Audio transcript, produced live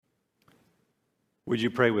Would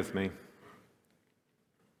you pray with me?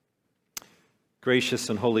 Gracious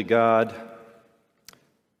and holy God,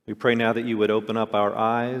 we pray now that you would open up our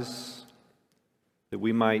eyes, that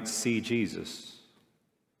we might see Jesus.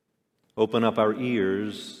 Open up our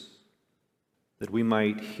ears, that we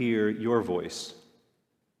might hear your voice.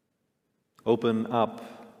 Open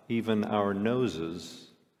up even our noses,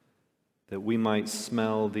 that we might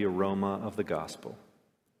smell the aroma of the gospel.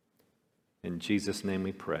 In Jesus' name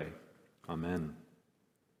we pray. Amen.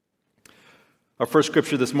 Our first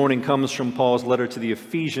scripture this morning comes from Paul's letter to the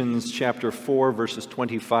Ephesians, chapter 4, verses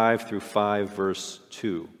 25 through 5, verse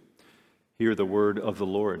 2. Hear the word of the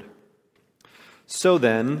Lord. So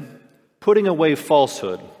then, putting away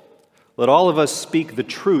falsehood, let all of us speak the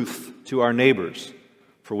truth to our neighbors,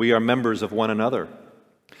 for we are members of one another.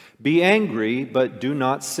 Be angry, but do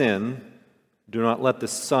not sin. Do not let the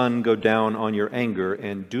sun go down on your anger,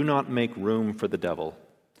 and do not make room for the devil.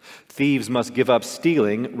 Thieves must give up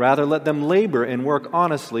stealing, rather let them labor and work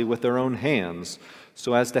honestly with their own hands,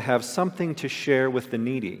 so as to have something to share with the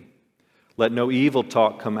needy. Let no evil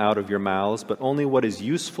talk come out of your mouths, but only what is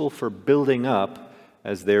useful for building up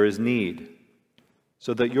as there is need,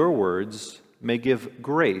 so that your words may give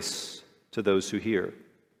grace to those who hear.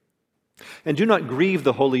 And do not grieve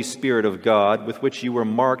the Holy Spirit of God, with which you were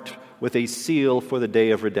marked with a seal for the day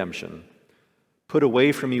of redemption. Put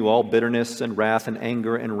away from you all bitterness and wrath and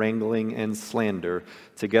anger and wrangling and slander,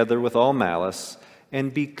 together with all malice,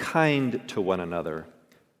 and be kind to one another,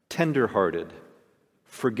 tender-hearted,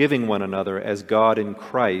 forgiving one another as God in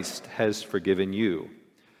Christ has forgiven you.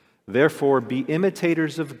 Therefore, be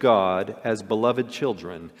imitators of God as beloved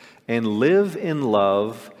children, and live in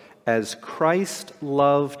love as Christ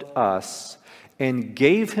loved us and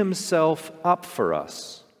gave himself up for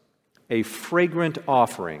us, a fragrant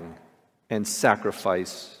offering and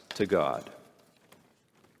sacrifice to God.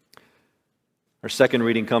 Our second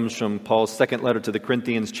reading comes from Paul's second letter to the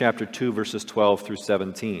Corinthians, chapter 2, verses 12 through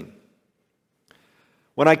 17.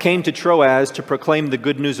 When I came to Troas to proclaim the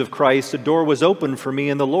good news of Christ, a door was opened for me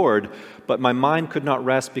in the Lord, but my mind could not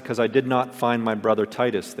rest because I did not find my brother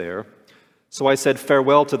Titus there. So I said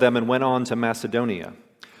farewell to them and went on to Macedonia.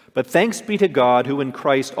 But thanks be to God, who in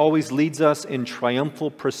Christ always leads us in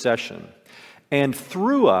triumphal procession, and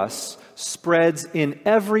through us spreads in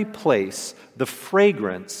every place the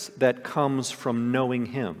fragrance that comes from knowing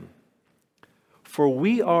him. For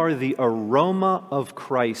we are the aroma of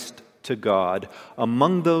Christ to God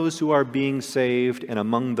among those who are being saved and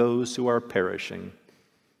among those who are perishing.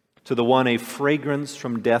 To the one a fragrance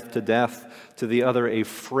from death to death, to the other a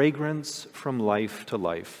fragrance from life to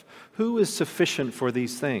life. Who is sufficient for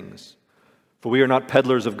these things? For we are not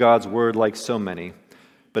peddlers of God's word like so many,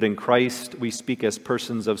 but in Christ we speak as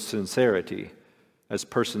persons of sincerity, as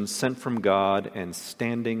persons sent from God and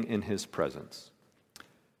standing in his presence.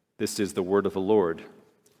 This is the word of the Lord.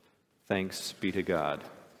 Thanks be to God.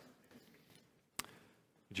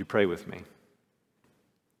 Would you pray with me?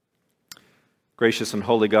 Gracious and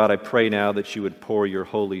holy God, I pray now that you would pour your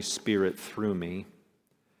Holy Spirit through me,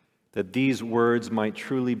 that these words might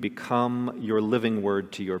truly become your living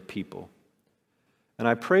word to your people. And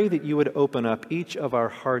I pray that you would open up each of our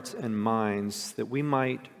hearts and minds that we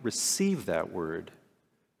might receive that word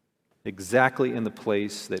exactly in the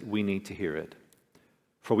place that we need to hear it.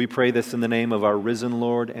 For we pray this in the name of our risen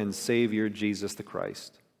Lord and Savior, Jesus the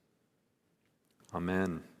Christ.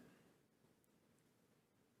 Amen.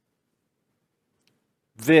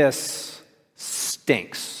 This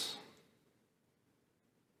stinks.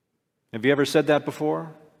 Have you ever said that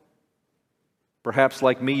before? Perhaps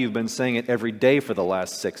like me, you've been saying it every day for the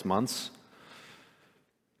last 6 months.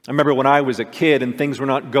 I remember when I was a kid and things were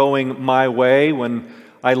not going my way, when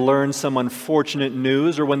I learned some unfortunate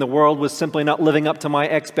news, or when the world was simply not living up to my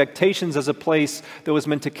expectations as a place that was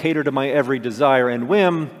meant to cater to my every desire and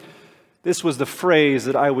whim. This was the phrase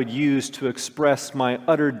that I would use to express my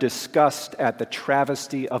utter disgust at the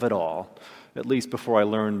travesty of it all, at least before I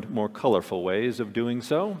learned more colorful ways of doing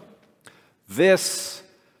so. This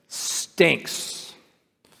stinks.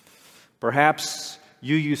 Perhaps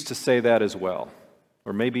you used to say that as well,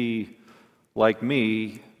 or maybe, like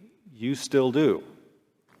me, you still do.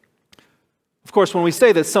 Of course, when we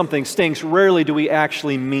say that something stinks, rarely do we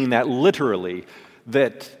actually mean that literally,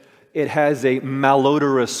 that it has a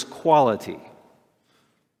malodorous quality.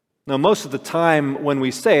 Now, most of the time when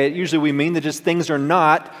we say it, usually we mean that just things are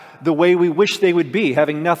not the way we wish they would be,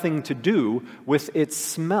 having nothing to do with its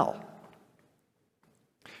smell.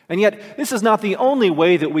 And yet, this is not the only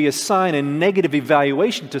way that we assign a negative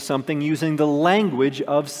evaluation to something using the language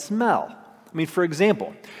of smell. I mean, for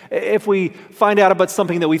example, if we find out about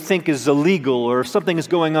something that we think is illegal or if something is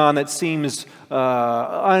going on that seems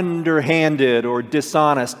underhanded or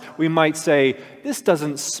dishonest, we might say, this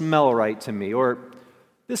doesn't smell right to me, or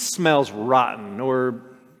this smells rotten, or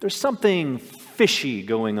there's something fishy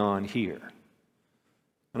going on here.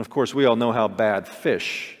 And of course, we all know how bad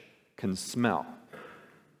fish can smell.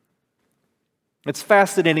 It's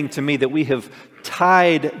fascinating to me that we have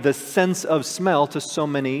tied the sense of smell to so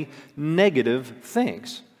many negative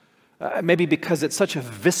things. Maybe because it's such a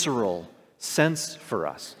visceral sense for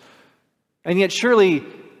us. And yet surely,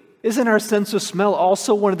 isn't our sense of smell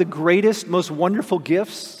also one of the greatest, most wonderful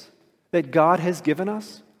gifts that God has given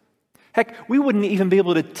us? Heck, we wouldn't even be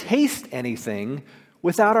able to taste anything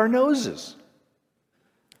without our noses.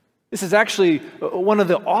 This is actually one of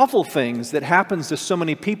the awful things that happens to so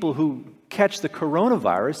many people who catch the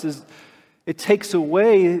coronavirus is it takes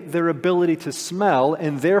away their ability to smell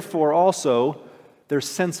and therefore also their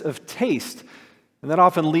sense of taste. And that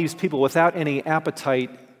often leaves people without any appetite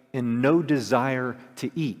and no desire to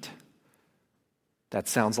eat. That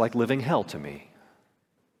sounds like living hell to me.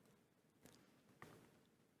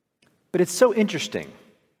 But it's so interesting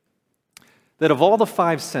that of all the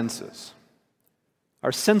five senses,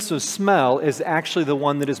 our sense of smell is actually the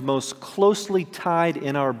one that is most closely tied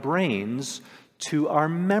in our brains to our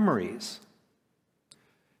memories.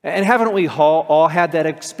 And haven't we all had that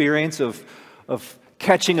experience of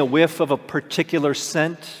catching a whiff of a particular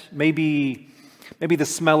scent? Maybe the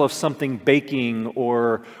smell of something baking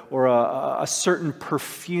or a certain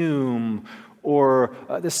perfume or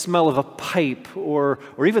the smell of a pipe or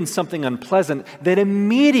even something unpleasant that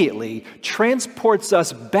immediately transports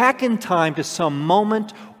us back in time to some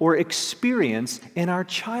moment or experience in our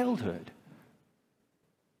childhood.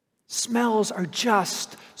 Smells are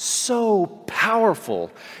just so powerful,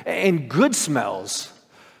 and good smells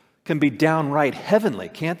can be downright heavenly,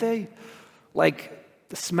 can't they? Like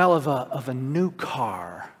the smell of a new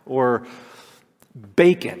car or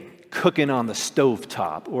bacon cooking on the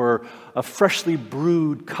stovetop, or a freshly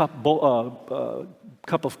brewed cup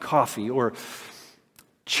of coffee, or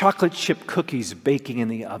chocolate chip cookies baking in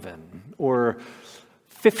the oven, or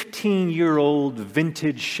 15-year-old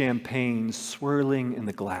vintage champagne swirling in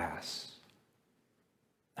the glass.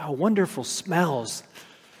 How wonderful smells.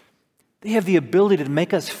 They have the ability to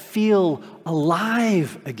make us feel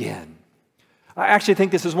alive again. I actually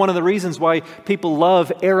think this is one of the reasons why people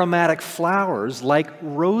love aromatic flowers like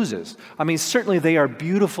roses. I mean, certainly they are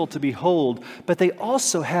beautiful to behold, but they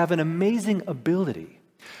also have an amazing ability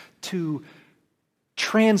to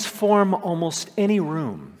transform almost any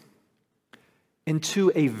room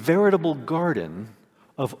into a veritable garden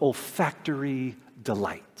of olfactory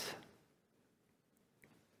delight.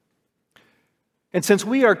 And since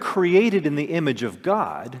we are created in the image of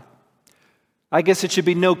God, I guess it should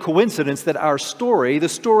be no coincidence that our story, the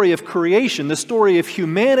story of creation, the story of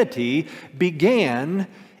humanity, began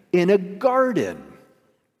in a garden.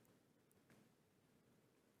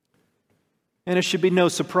 And it should be no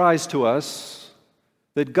surprise to us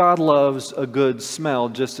that God loves a good smell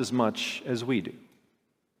just as much as we do.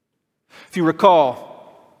 If you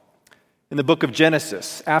recall, in the book of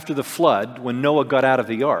Genesis, after the flood, when Noah got out of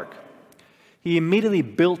the ark, he immediately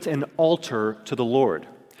built an altar to the Lord.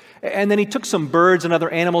 And then he took some birds and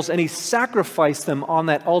other animals and he sacrificed them on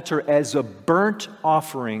that altar as a burnt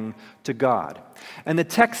offering to God. And the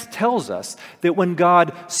text tells us that when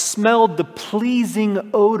God smelled the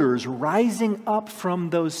pleasing odors rising up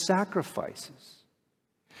from those sacrifices,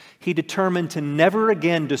 he determined to never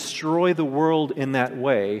again destroy the world in that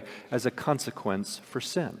way as a consequence for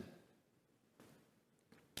sin.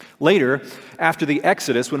 Later, after the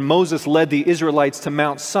Exodus, when Moses led the Israelites to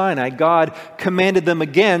Mount Sinai, God commanded them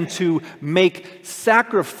again to make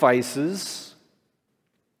sacrifices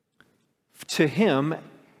to him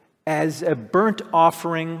as a burnt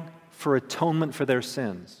offering for atonement for their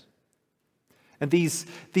sins. And these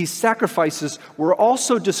sacrifices were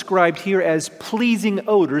also described here as pleasing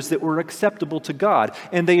odors that were acceptable to God.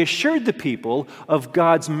 And they assured the people of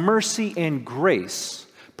God's mercy and grace,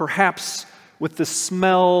 perhaps with the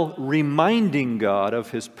smell reminding God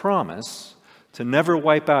of his promise to never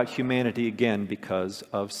wipe out humanity again because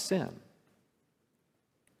of sin.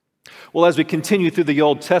 Well, as we continue through the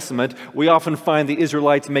Old Testament, we often find the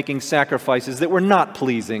Israelites making sacrifices that were not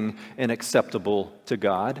pleasing and acceptable to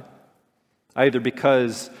God, either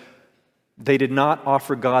because they did not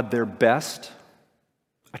offer God their best,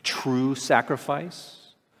 a true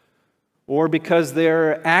sacrifice, or because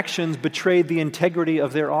their actions betrayed the integrity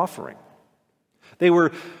of their offering. They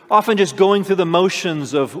were often just going through the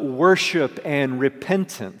motions of worship and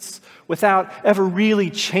repentance without ever really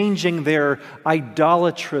changing their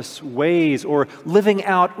idolatrous ways or living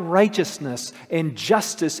out righteousness and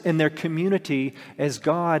justice in their community as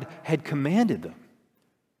God had commanded them.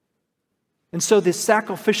 And so this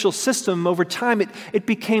sacrificial system, over time, it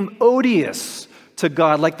became odious to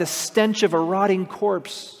God, like the stench of a rotting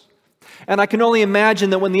corpse. And I can only imagine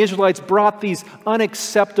that when the Israelites brought these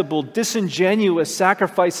unacceptable, disingenuous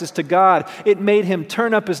sacrifices to God, it made him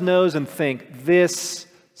turn up his nose and think, this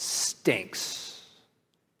stinks.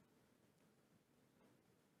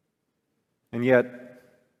 And yet,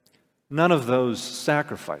 none of those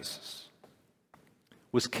sacrifices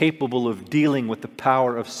was capable of dealing with the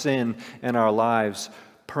power of sin in our lives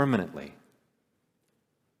permanently,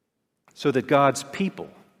 so that God's people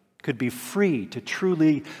could be free to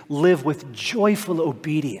truly live with joyful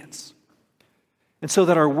obedience, and so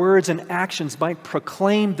that our words and actions might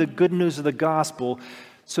proclaim the good news of the gospel,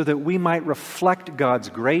 so that we might reflect God's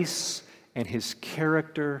grace and His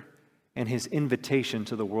character and His invitation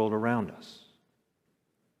to the world around us.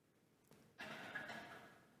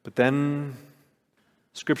 But then,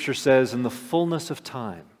 Scripture says, in the fullness of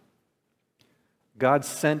time, God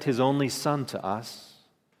sent His only Son to us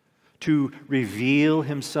to reveal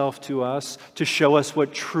Himself to us, to show us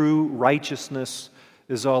what true righteousness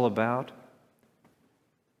is all about,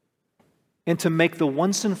 and to make the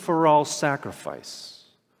once and for all sacrifice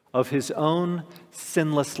of His own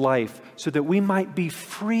sinless life so that we might be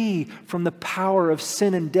free from the power of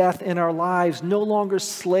sin and death in our lives, no longer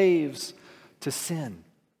slaves to sin.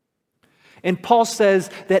 And Paul says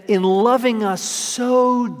that in loving us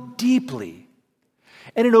so deeply,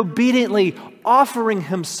 and in obediently offering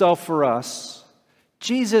Himself for us,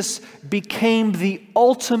 Jesus became the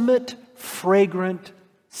ultimate fragrant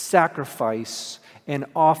sacrifice and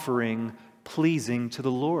offering pleasing to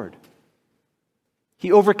the Lord.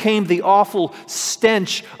 He overcame the awful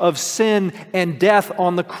stench of sin and death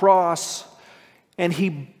on the cross, and He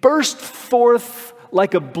burst forth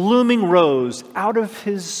like a blooming rose out of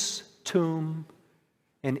His tomb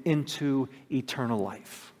and into eternal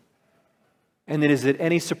life. And it is at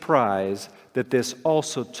any surprise that this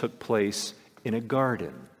also took place in a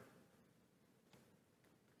garden.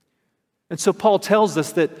 And so Paul tells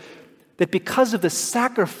us that because of the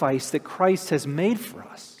sacrifice that Christ has made for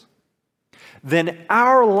us, then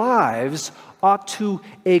our lives ought to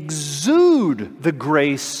exude the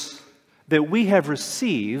grace that we have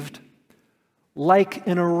received like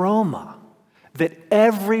an aroma that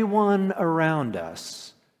everyone around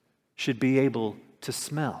us should be able to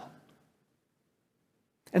smell.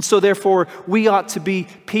 And so therefore, we ought to be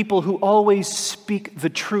people who always speak the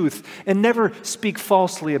truth and never speak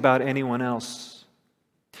falsely about anyone else.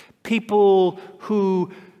 People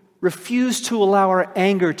who refuse to allow our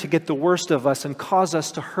anger to get the worst of us and cause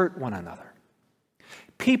us to hurt one another.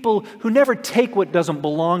 People who never take what doesn't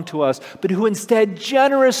belong to us, but who instead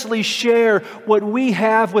generously share what we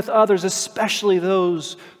have with others, especially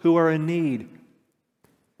those who are in need.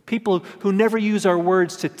 People who never use our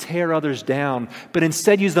words to tear others down, but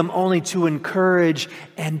instead use them only to encourage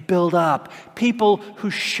and build up. People who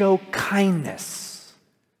show kindness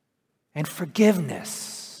and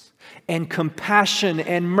forgiveness and compassion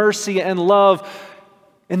and mercy and love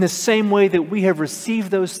in the same way that we have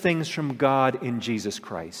received those things from God in Jesus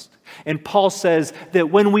Christ. And Paul says that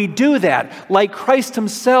when we do that, like Christ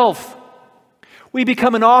Himself, we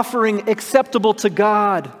become an offering acceptable to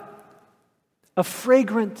God, a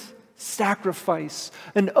fragrant sacrifice,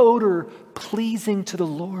 an odor pleasing to the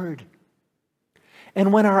Lord.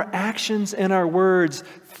 And when our actions and our words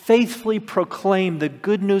faithfully proclaim the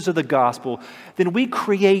good news of the gospel, then we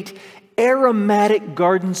create aromatic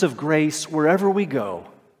gardens of grace wherever we go,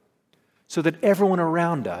 so that everyone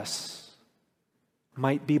around us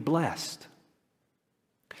might be blessed.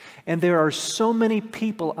 And there are so many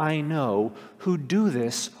people I know who do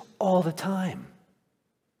this all the time.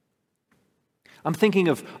 I'm thinking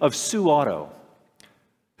of Sue Otto,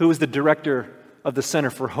 who is the director of the Center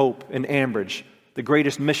for Hope in Ambridge, the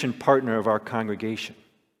greatest mission partner of our congregation.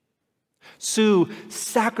 Sue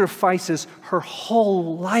sacrifices her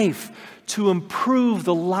whole life to improve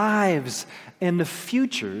the lives and the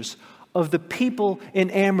futures of the people in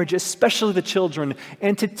Ambridge, especially the children,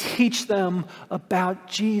 and to teach them about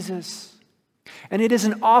Jesus. And it is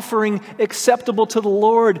an offering acceptable to the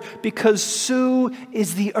Lord because Sue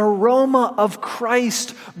is the aroma of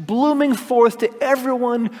Christ blooming forth to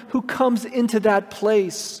everyone who comes into that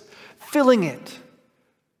place, filling it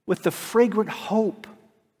with the fragrant hope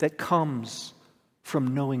that comes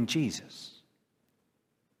from knowing Jesus.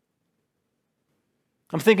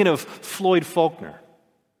 I'm thinking of Floyd Faulkner,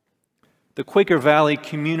 the Quaker Valley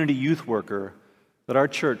community youth worker that our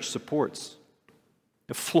church supports.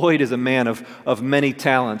 Floyd is a man of many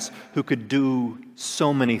talents who could do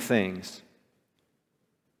so many things.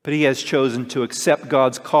 But he has chosen to accept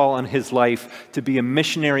God's call on his life to be a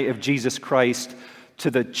missionary of Jesus Christ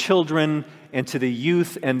to the children and to the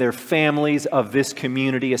youth and their families of this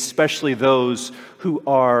community, especially those who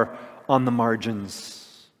are on the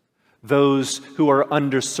margins, those who are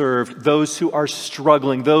underserved, those who are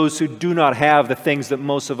struggling, those who do not have the things that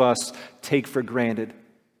most of us take for granted.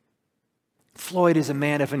 Floyd is a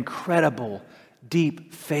man of incredible,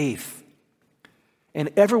 deep faith. And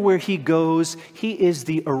everywhere he goes, he is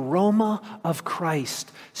the aroma of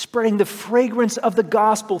Christ, spreading the fragrance of the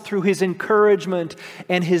gospel through his encouragement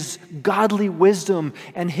and his godly wisdom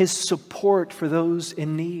and his support for those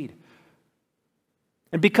in need.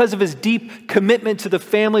 And because of his deep commitment to the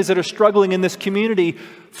families that are struggling in this community,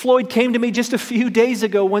 Floyd came to me just a few days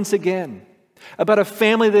ago once again about a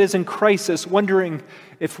family that is in crisis, wondering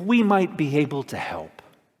if we might be able to help.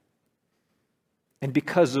 And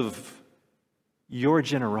because of your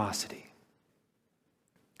generosity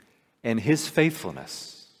and his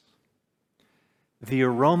faithfulness, the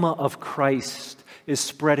aroma of Christ is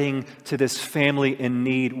spreading to this family in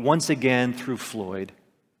need once again through Floyd,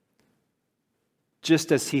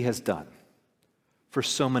 just as he has done for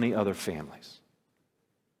so many other families.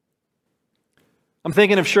 I'm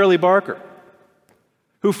thinking of Shirley Barker,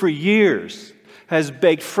 who for years has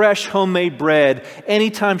baked fresh homemade bread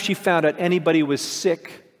anytime she found out anybody was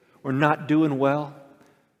sick or not doing well.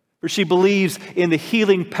 For she believes in the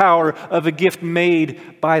healing power of a gift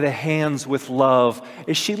made by the hands with love,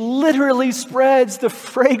 as she literally spreads the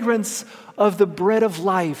fragrance of the bread of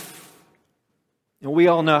life. And we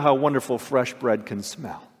all know how wonderful fresh bread can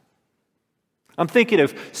smell. I'm thinking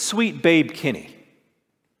of sweet Babe Kinney,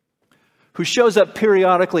 who shows up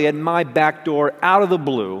periodically at my back door out of the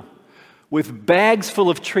blue with bags full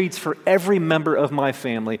of treats for every member of my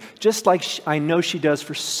family, just like I know she does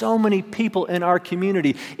for so many people in our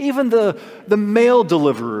community, even the mail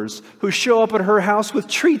deliverers who show up at her house with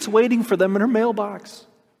treats waiting for them in her mailbox.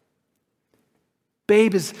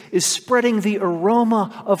 Babe is spreading the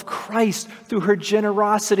aroma of Christ through her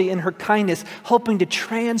generosity and her kindness, helping to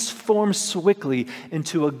transform Sewickley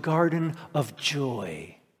into a garden of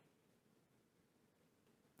joy.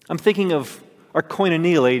 I'm thinking of our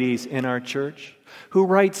koinonia ladies in our church who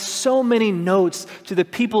write so many notes to the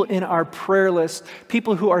people in our prayer list,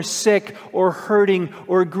 people who are sick or hurting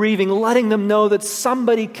or grieving, letting them know that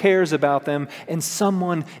somebody cares about them and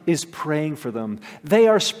someone is praying for them. They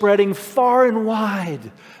are spreading far and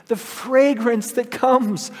wide the fragrance that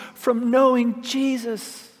comes from knowing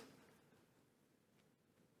Jesus.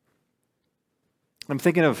 I'm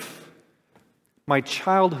thinking of my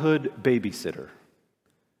childhood babysitter,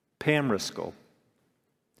 Pam Riskel,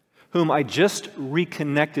 whom I just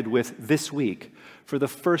reconnected with this week for the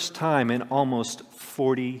first time in almost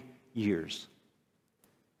 40 years.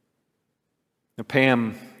 Now,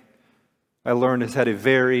 Pam, I learned, has had a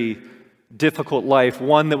very difficult life,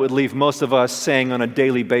 one that would leave most of us saying on a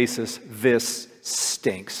daily basis, "This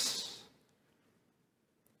stinks."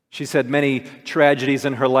 She's had many tragedies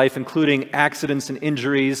in her life, including accidents and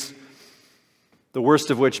injuries, the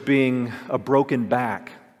worst of which being a broken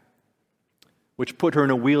back, which put her in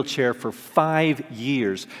a wheelchair for 5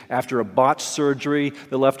 years after a botched surgery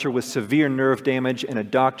that left her with severe nerve damage and a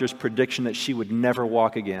doctor's prediction that she would never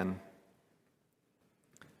walk again.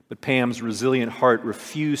 But Pam's resilient heart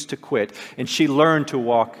refused to quit, and she learned to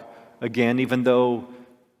walk again, even though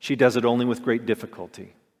she does it only with great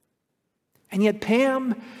difficulty. And yet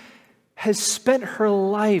Pam has spent her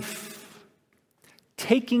life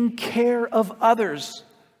taking care of others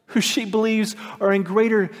who she believes are in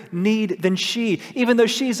greater need than she, even though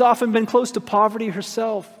she's often been close to poverty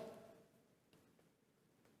herself.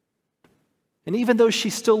 And even though she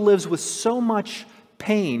still lives with so much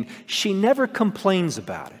pain, she never complains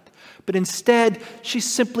about it. But instead, she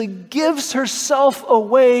simply gives herself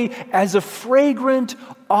away as a fragrant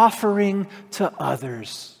offering to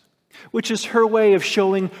others, which is her way of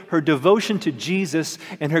showing her devotion to Jesus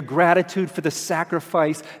and her gratitude for the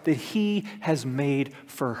sacrifice that He has made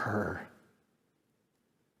for her.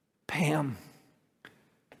 Pam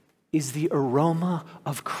is the aroma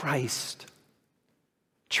of Christ,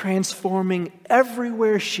 transforming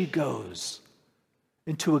everywhere she goes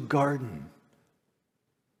into a garden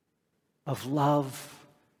of love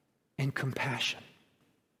and compassion.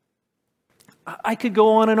 I could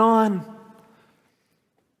go on and on.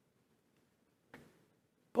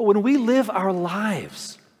 But when we live our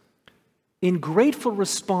lives in grateful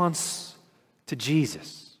response to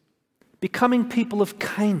Jesus, becoming people of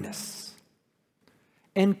kindness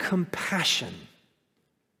and compassion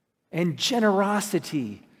and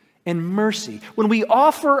generosity and mercy, when we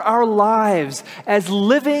offer our lives as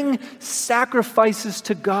living sacrifices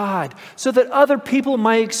to God so that other people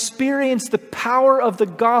might experience the power of the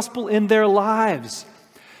gospel in their lives,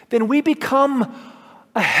 then we become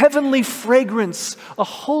a heavenly fragrance, a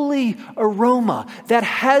holy aroma that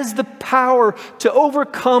has the power to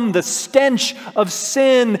overcome the stench of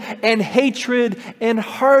sin and hatred and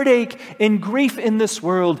heartache and grief in this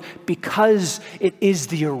world, because it is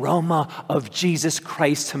the aroma of Jesus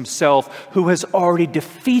Christ himself, who has already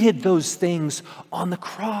defeated those things on the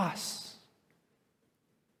cross.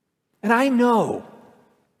 And I know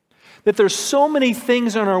that there's so many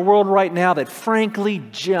things in our world right now that frankly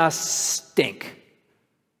just stink.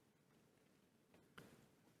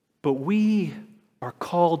 But we are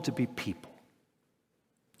called to be people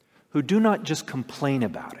who do not just complain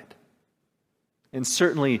about it, and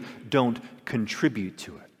certainly don't contribute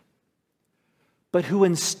to it, but who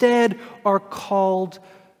instead are called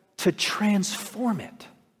to transform it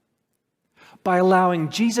by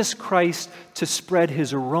allowing Jesus Christ to spread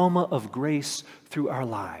his aroma of grace through our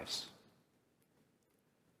lives.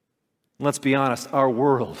 Let's be honest, our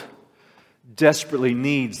world desperately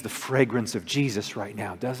needs the fragrance of Jesus right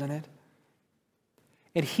now, doesn't it?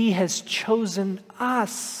 And he has chosen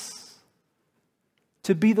us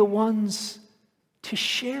to be the ones to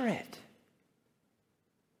share it.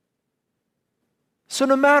 So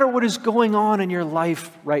no matter what is going on in your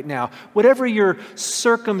life right now, whatever your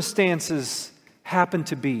circumstances happen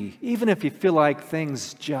to be, even if you feel like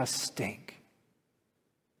things just stink,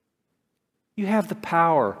 you have the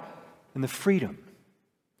power and the freedom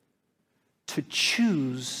to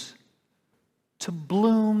choose to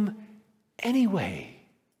bloom anyway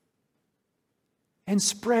and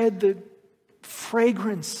spread the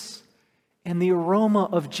fragrance and the aroma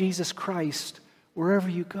of Jesus Christ wherever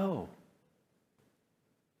you go.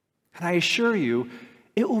 And I assure you,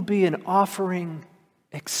 it will be an offering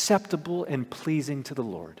acceptable and pleasing to the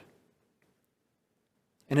Lord.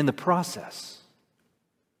 And in the process,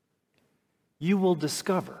 you will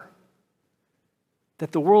discover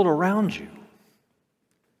that the world around you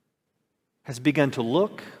has begun to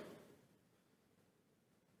look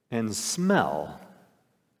and smell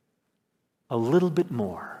a little bit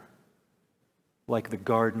more like the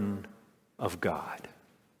garden of God.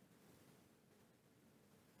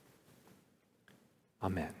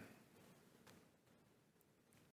 Amen.